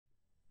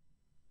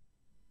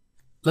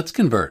Let's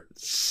convert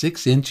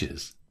 6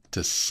 inches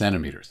to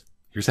centimeters.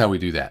 Here's how we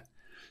do that.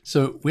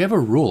 So we have a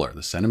ruler,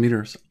 the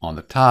centimeters on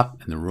the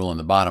top and the rule on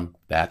the bottom,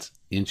 that's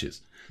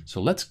inches. So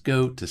let's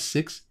go to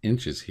 6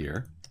 inches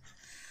here,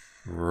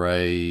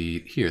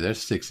 right here.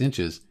 There's 6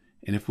 inches.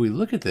 And if we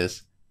look at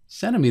this,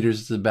 centimeters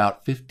is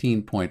about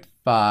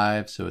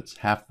 15.5, so it's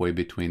halfway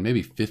between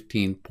maybe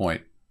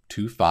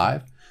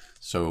 15.25.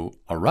 So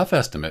a rough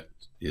estimate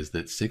is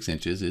that 6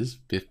 inches is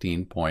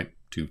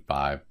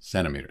 15.25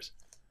 centimeters.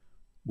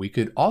 We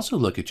could also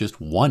look at just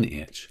 1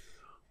 inch.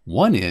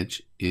 1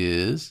 inch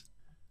is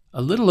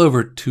a little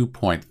over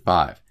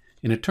 2.5.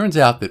 And it turns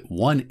out that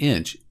 1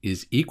 inch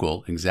is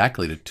equal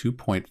exactly to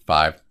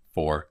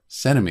 2.54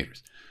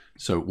 centimeters.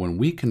 So when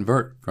we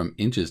convert from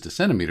inches to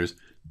centimeters,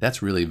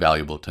 that's really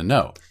valuable to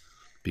know,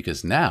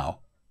 because now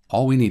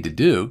all we need to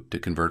do to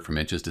convert from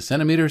inches to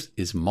centimeters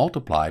is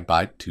multiply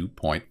by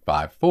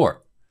 2.54.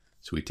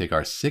 So we take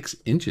our 6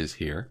 inches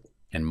here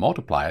and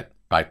multiply it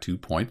by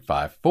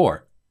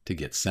 2.54 to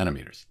get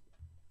centimeters.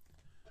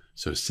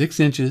 So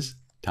 6 inches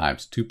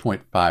times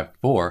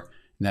 2.54, and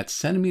that's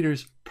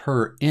centimeters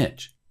per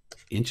inch.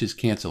 Inches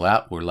cancel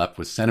out, we're left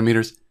with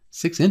centimeters.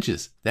 6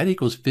 inches, that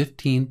equals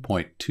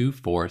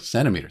 15.24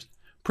 centimeters.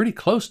 Pretty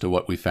close to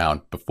what we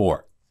found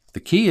before. The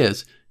key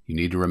is you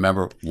need to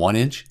remember 1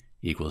 inch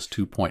equals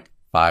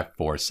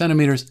 2.54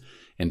 centimeters,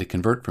 and to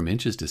convert from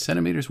inches to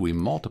centimeters, we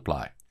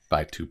multiply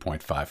by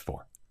 2.54.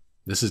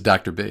 This is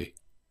Dr. B.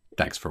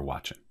 Thanks for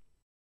watching.